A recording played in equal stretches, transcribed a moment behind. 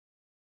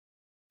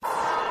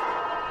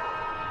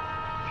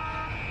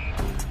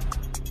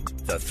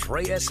The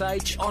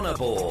 3SH Honour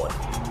Board.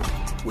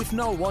 With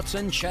Noel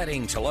Watson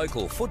chatting to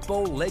local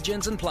football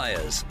legends and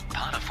players.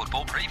 Part of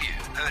Football Preview.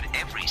 Heard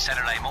every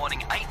Saturday morning,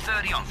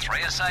 8:30 on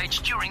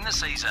 3SH during the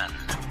season.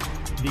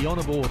 The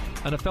Honour Board,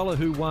 and a fellow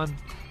who won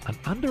an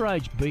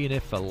underage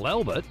B&F for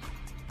Lalbert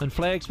and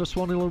flags for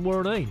Swan Hill and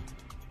Warraneen.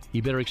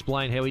 You better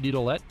explain how he did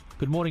all that.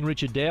 Good morning,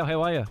 Richard Dow.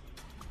 How are you?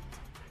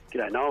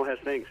 G'day, Noel. How's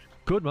things?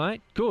 Good,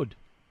 mate. Good.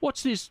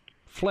 What's this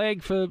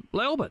flag for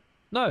Lalbert?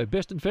 No,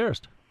 best and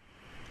fairest.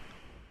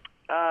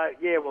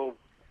 Well,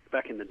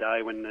 back in the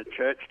day when the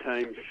church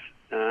teams,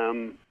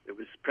 it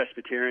was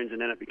Presbyterians,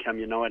 and then it became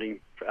Uniting,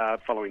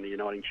 following the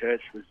Uniting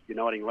Church, was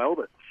Uniting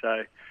Lalbert.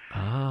 So,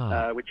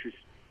 which was,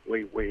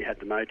 we had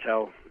the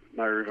motel,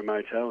 Murray River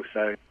Motel,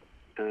 so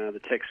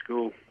the tech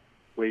school,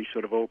 we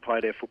sort of all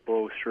played our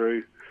football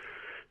through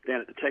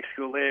down at the tech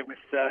school there with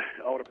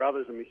older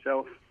brothers and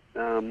myself.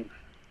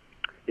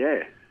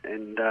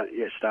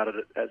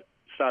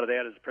 Started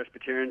out as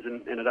Presbyterians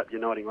and ended up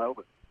uniting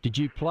Lalbert. Did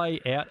you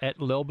play out at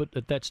Lalbert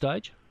at that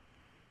stage?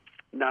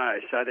 No,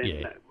 so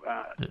then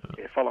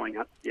following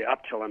up,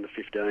 up till under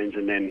 15s,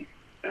 and then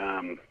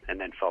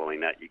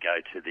following that you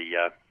go to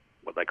the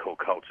what they call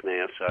Colts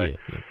now. So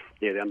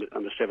the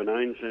under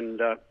 17s, and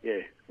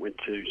went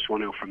to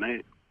Swan Hill from there.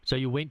 So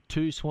you went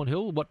to Swan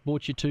Hill. What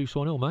brought you to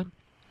Swan Hill, mate?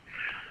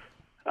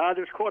 There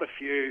was quite a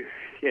few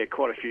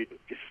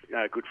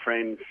good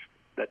friends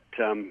that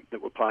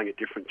were playing at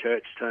different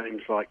church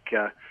teams. Like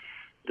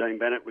Dean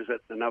Bennett was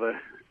at another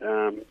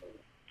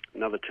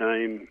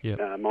team.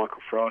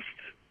 Michael Frost,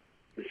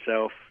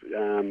 myself,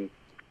 Dale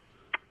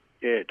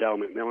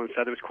McMillan.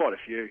 So there was quite a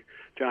few.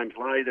 James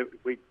Lay, that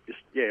we just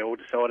all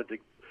decided to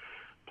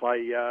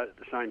play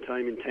the same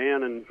team in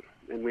town,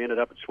 and we ended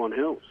up at Swan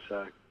Hill. So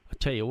I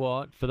tell you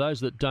what, for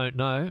those that don't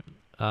know,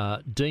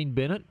 Dean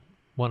Bennett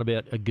won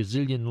about a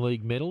gazillion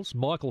league medals.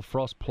 Michael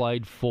Frost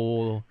played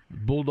for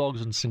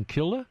Bulldogs and St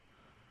Kilda.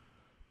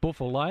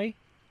 Buffalo,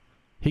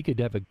 he could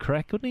have a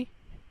crack, couldn't he?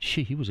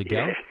 Gee, he was a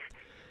goal.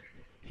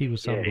 He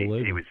was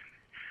unbelievable.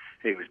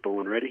 He was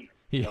born ready.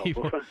 Yeah,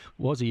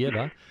 was he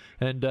ever?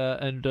 And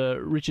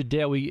Richard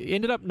Dow, we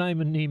ended up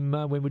naming him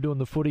when we were doing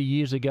the footy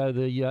years ago,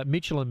 the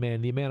Michelin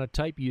Man, the amount of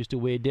tape he used to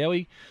wear.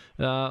 Dowie,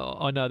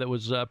 I know that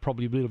was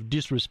probably a bit of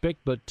disrespect,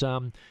 but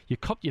you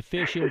copped your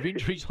fair share of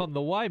injuries on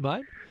the way,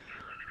 mate.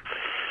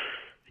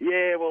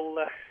 Yeah,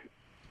 well,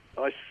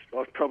 I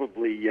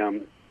probably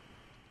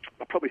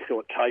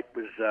thought tape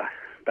was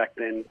back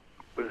then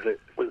was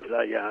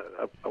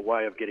a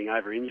way of getting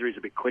over injuries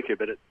a bit quicker,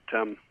 but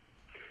I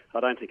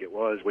don't think it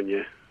was when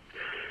you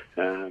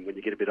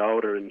get a bit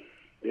older and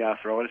the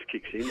arthritis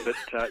kicks in. But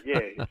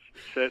it's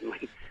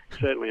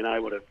certainly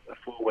enabled a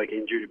 4-week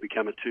injury to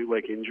become a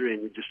 2-week injury,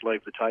 and you just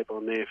leave the tape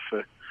on there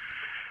for.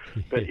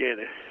 But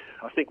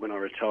I think when I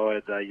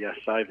retired, they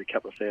saved a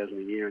couple of $1,000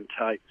 a year in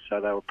tape,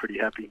 so they were pretty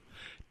happy.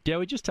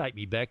 Dowie, just take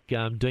me back.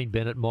 Dean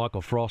Bennett,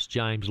 Michael Frost,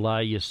 James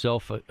Lay,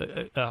 yourself,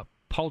 a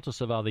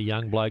poultice of other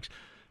young blokes.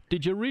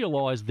 Did you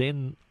realise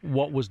then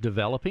what was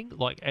developing,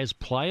 like as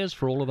players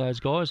for all of those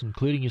guys,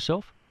 including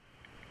yourself?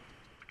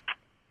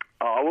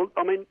 Oh, well,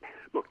 I mean,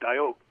 look, they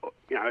all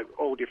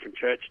different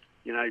church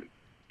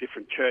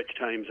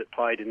teams that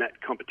played in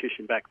that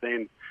competition back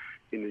then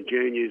in the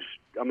juniors.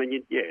 I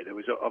mean, there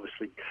was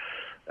obviously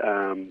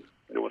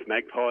North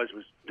Magpies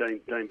was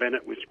Dean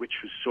Bennett, which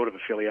was sort of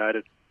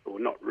affiliated, or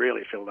not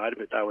really affiliated,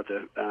 but they were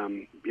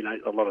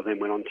a lot of them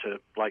went on to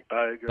Blake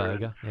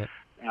Boga.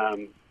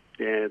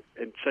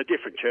 And so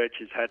different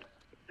churches had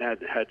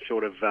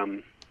sort of,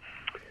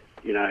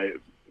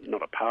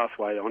 not a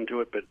pathway onto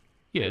it, but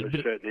there were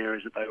certain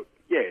areas that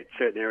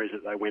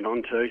they went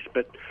on to.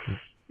 But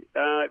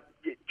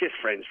just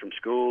friends from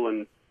school,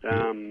 and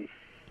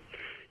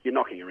you're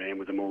knocking around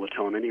with them all the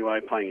time anyway,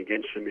 playing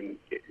against them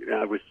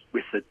with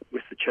the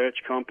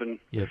church comp, and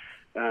you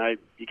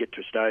get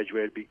to a stage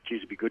where it'd be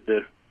good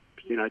to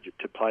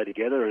play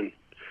together, and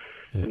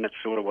that's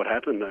sort of what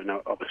happened. And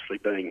obviously,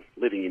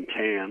 living in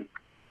town.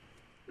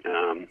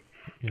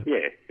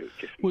 It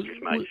just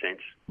made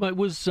sense. Mate,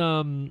 was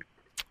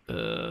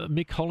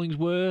Mick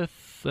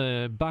Hollingsworth,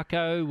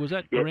 Bucko, was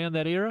that around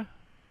that era?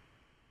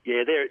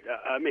 Yeah,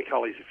 Mick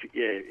Hollies,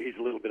 he's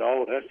a little bit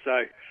older,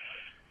 so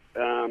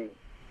they're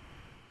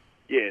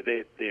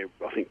I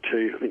think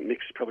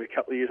Mick's probably a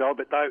couple of years old,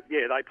 but they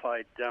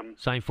played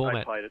same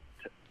format. They played it.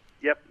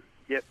 Yep.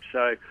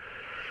 So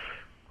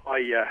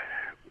I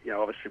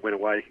obviously went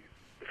away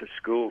for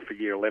school for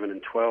year 11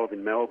 and 12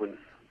 in Melbourne.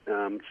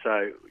 I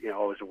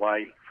was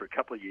away for a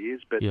couple of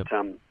years, but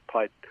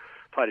played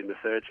in the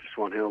thirds for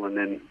Swan Hill, and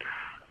then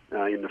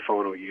in the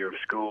final year of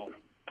school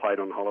played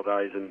on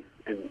holidays, and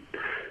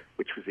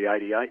which was the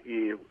 88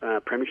 year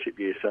premiership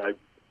year. So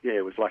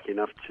was lucky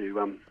enough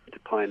to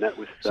play in that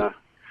with a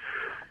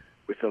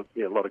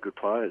lot of good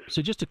players.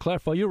 So just to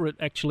clarify, you were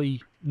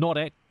actually not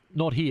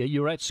here.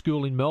 You were at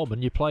school in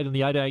Melbourne. You played in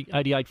the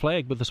 88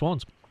 flag with the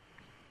Swans.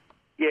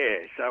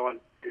 Yeah, so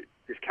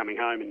just coming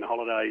home in the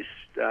holidays,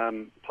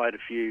 played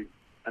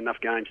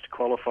enough games to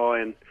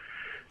qualify,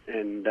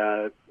 and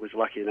was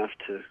lucky enough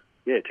to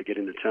get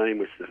in the team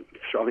with I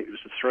think it was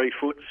the 3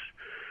 foots,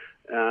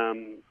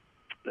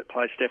 that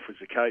played. Steph was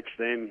the coach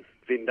then.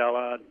 Vin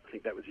Dullard, I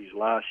think that was his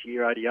last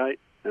year, 88,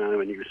 and I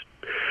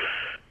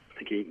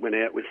think he went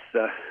out with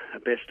a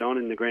best on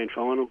in the grand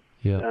final.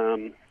 Yeah.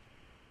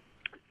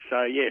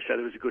 So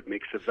there was a good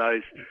mix of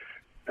those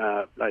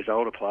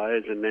older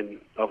players, and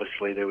then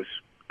obviously there was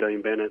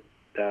Dean Bennett,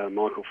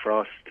 Michael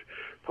Frost,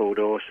 Paul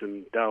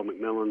Dawson, Dale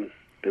McMillan.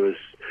 There was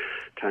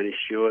Tony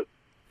Stewart,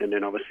 and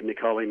then obviously Mick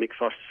Holly, Mick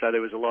Foster. So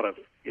there was a lot of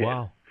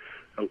Wow.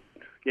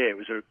 Yeah, it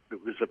was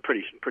a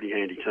pretty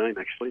handy team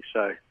actually.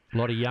 So A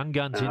lot of young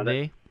guns in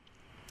there.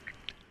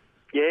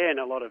 Yeah, and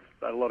a lot of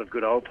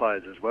good old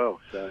players as well.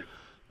 So,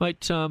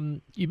 Mate,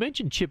 you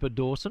mentioned Chipper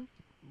Dawson.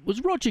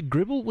 Was Roger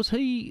Gribble? Was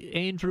he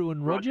Andrew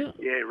and Roger?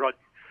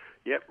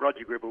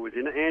 Roger Gribble was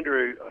in it.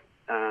 Andrew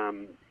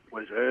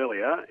was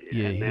earlier,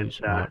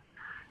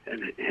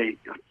 and he.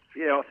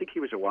 Yeah, I think he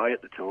was away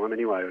at the time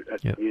anyway,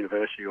 at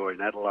university or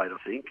in Adelaide, I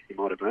think he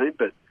might have been.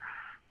 But,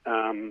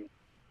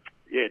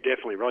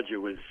 definitely Roger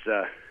was,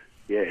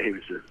 he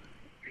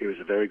was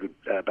a very good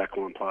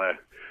backline player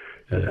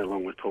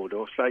along with Paul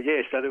Dawson.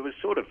 So there was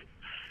sort of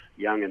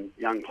young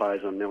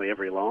players on nearly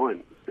every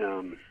line.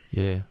 I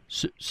think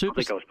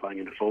I was playing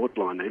in the forward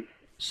line then.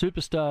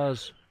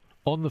 Superstars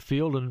on the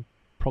field and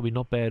probably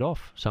not bad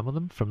off, some of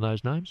them, from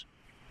those names.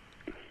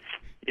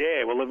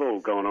 Yeah, well, they've all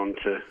gone on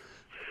to...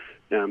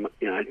 to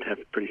have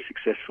pretty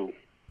successful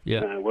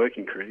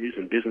working careers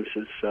and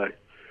businesses. So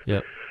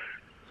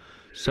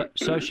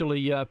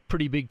socially,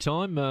 pretty big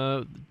time.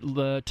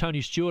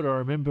 Tony Stewart, I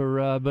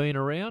remember being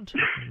around.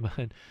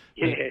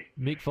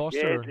 Mick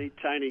Foster. Yeah,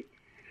 Tony.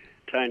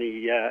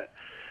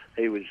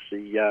 He was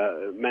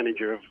the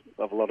manager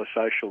of a lot of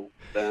social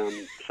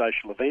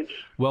events.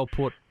 Well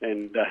put.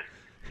 And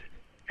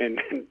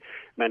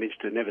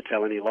managed to never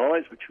tell any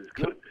lies, which was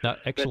good. No,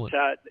 excellent.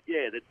 But,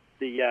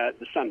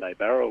 the Sunday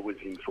Barrel was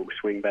in full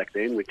swing back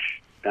then,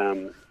 which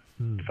was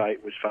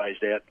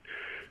phased out,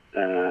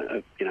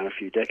 a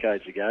few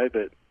decades ago.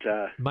 But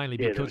mainly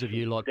because of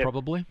you,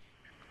 probably.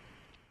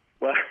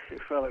 Well,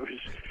 it was.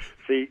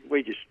 See,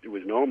 it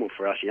was normal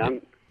for us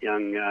young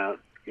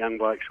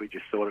blokes. We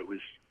just thought it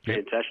was a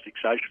fantastic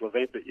social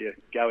event. But you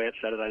go out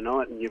Saturday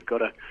night and you've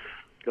got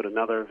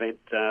another event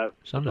on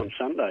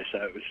Sunday, so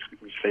it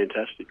was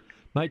fantastic.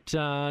 Mate,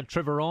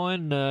 Trevor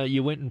Ryan,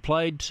 you went and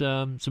played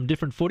some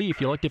different footy,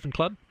 if you like, different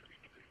club,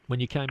 when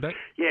you came back?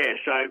 Yeah,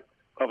 so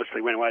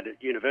obviously went away to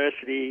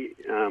university,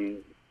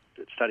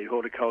 studied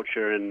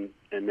horticulture, and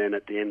then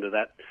at the end of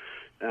that,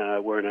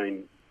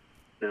 Warreneen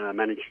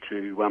managed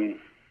to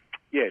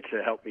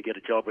help me get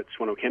a job at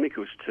Swanhill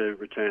Chemicals to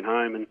return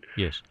home. And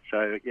yes.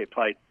 So,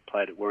 played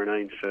at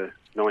Warreneen for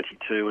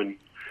 92 and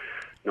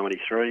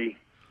 93,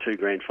 2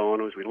 grand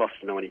finals. We lost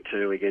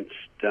 92 against...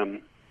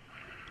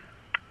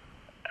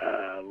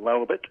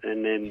 Lowbit,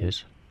 and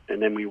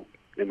then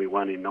we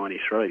won in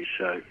 '93.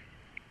 So,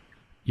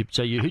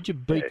 who'd you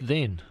beat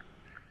then?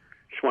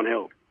 Swan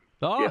Hill.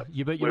 Oh,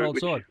 you beat your old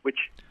side, which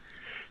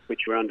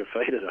were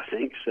undefeated, I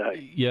think. So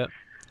yeah.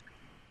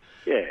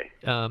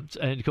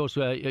 And of course,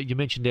 you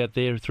mentioned out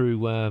there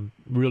through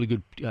really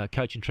good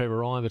coaching Trevor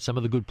Ryan, but some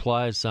of the good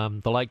players,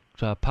 the late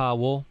Pa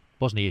Wall,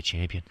 wasn't he a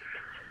champion?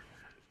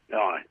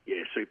 Oh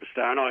yeah,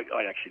 superstar. And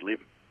I actually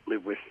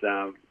lived with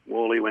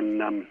Wally when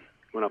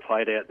I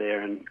played out there,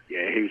 and he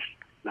was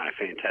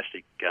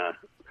fantastic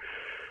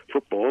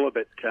footballer,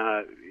 but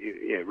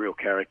real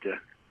character,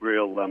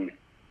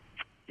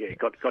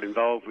 got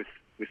involved with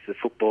the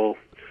football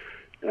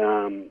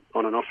on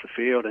and off the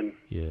field, and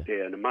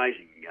an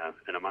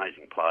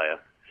amazing player.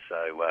 So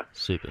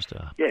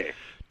superstar. Yeah.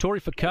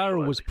 Tory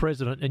Fakara was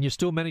president, and you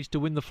still managed to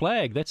win the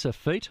flag. That's a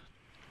feat.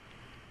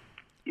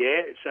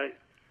 Yeah. So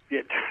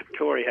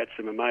Tory had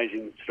some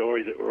amazing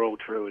stories that were all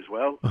true as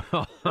well.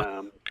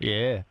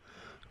 Yeah.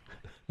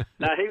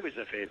 No, he was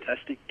a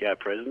fantastic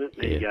president.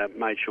 He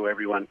made sure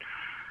everyone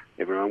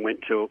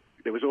went to.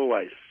 There was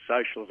always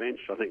social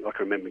events. I think I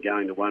can remember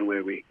going to one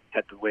where we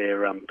had to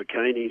wear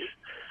bikinis.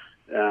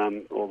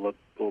 All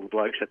the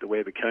blokes had to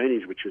wear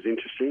bikinis, which was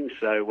interesting.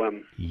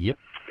 So yep.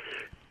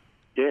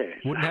 Yeah.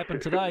 Wouldn't happen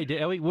today,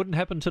 Dowie. Wouldn't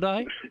happen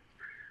today.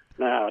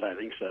 No, I don't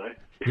think so.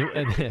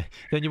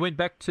 Then you went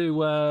back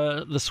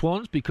to the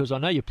Swans, because I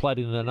know you played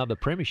in another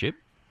premiership.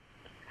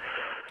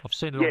 I've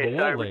seen it on the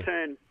wall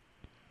there.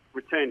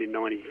 Returned in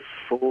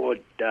 '94.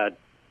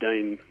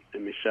 Dean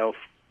and myself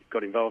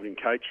got involved in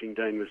coaching.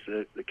 Dean was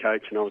the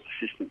coach, and I was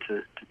assistant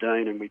to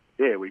Dean. And we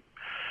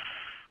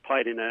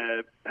played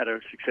had a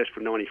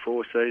successful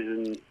 '94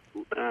 season,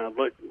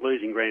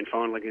 losing grand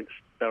final against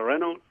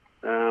Balranald,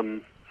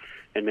 and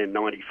then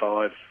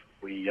 '95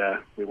 we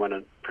won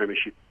a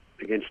premiership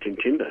against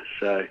Tintinda.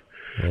 So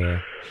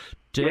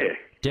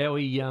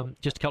Dowie,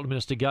 just a couple of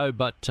minutes to go,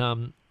 but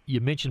you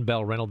mentioned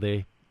Balranald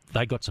there.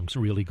 They got some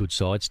really good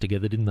sides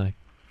together, didn't they?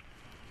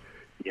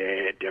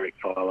 Yeah, Derek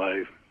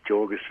Philo,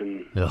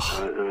 Jorgensen.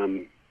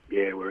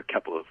 Were a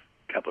couple of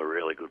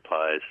really good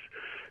players,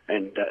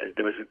 and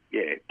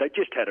they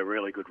just had a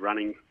really good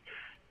running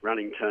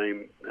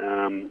team,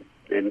 and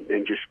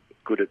just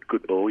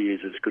good ball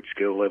users, good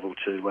skill level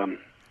to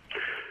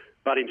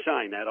But in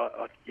saying that,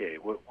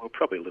 we're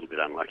probably a little bit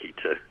unlucky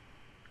to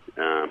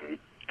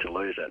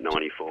lose that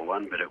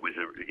 94-1, but it was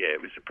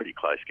a pretty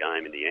close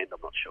game in the end. I'm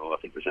not sure. I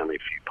think it was only a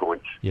few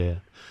points. Yeah,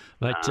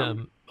 mate.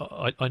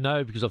 I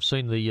know because I've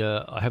seen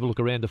I have a look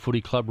around the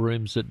footy club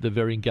rooms at the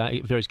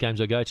various games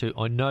I go to.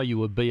 I know you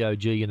were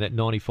BOG in that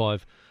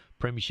 95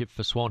 premiership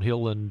for Swan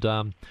Hill,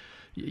 and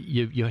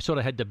you sort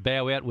of had to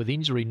bow out with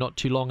injury not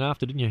too long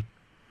after, didn't you?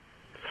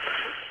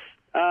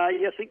 I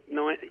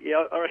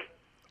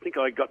think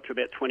I got to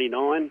about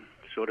 29.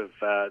 Sort of,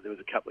 there was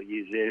a couple of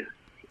years there.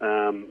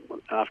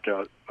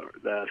 After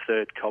the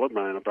third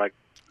collarbone, I broke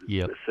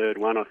the third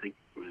one. I think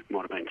it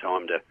might have been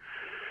time to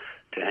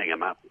hang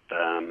him up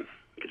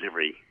because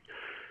every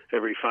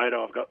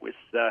photo I've got with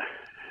the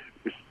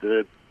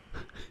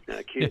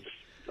kids,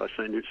 I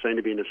seem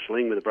to be in a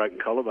sling with a broken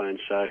collarbone.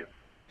 So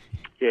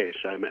gave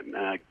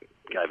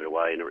it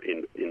away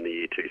in the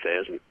year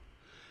 2000.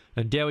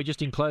 And Dowie,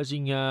 just in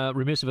closing,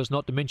 remiss of us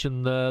not to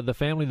mention the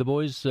family, the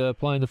boys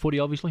playing the footy,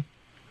 obviously.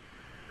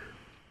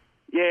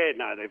 Yeah,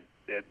 no,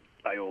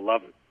 they all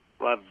love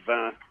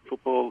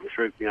football.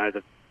 Through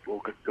they've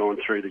all gone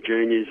through the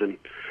juniors, and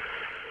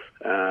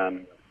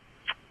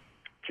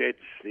Jed's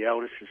the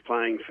eldest is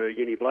playing for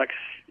Uni Blacks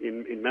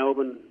in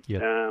Melbourne.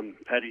 Yep.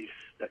 Paddy's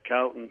at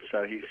Carlton,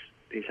 so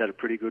he's had a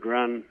pretty good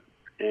run,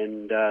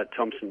 and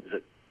Thompson's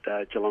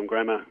at Geelong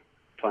Grammar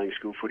playing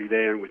school footy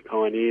there and with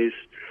Pioneers.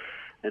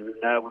 And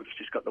we've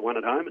just got the one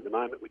at home at the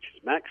moment, which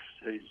is Max,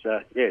 who's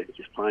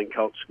just playing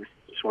Colts with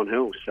Swan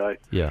Hill. So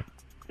yeah,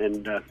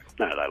 and no,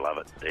 they love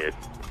it. They're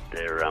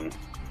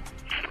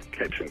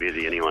keeps them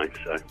busy anyway.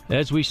 So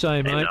as we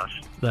say, mate,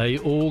 they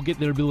all get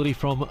their ability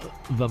from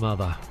the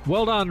mother.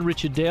 Well done,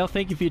 Richard Dow.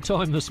 Thank you for your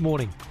time this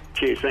morning.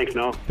 Cheers, thanks,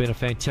 Noel. Been a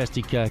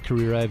fantastic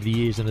career over the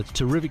years, and it's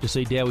terrific to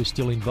see Dowie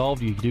still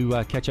involved. You do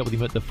catch up with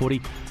him at the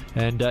footy,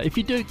 and if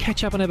you do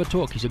catch up and have a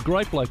talk, he's a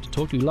great bloke to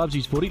talk to. He loves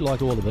his footy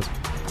like all of us.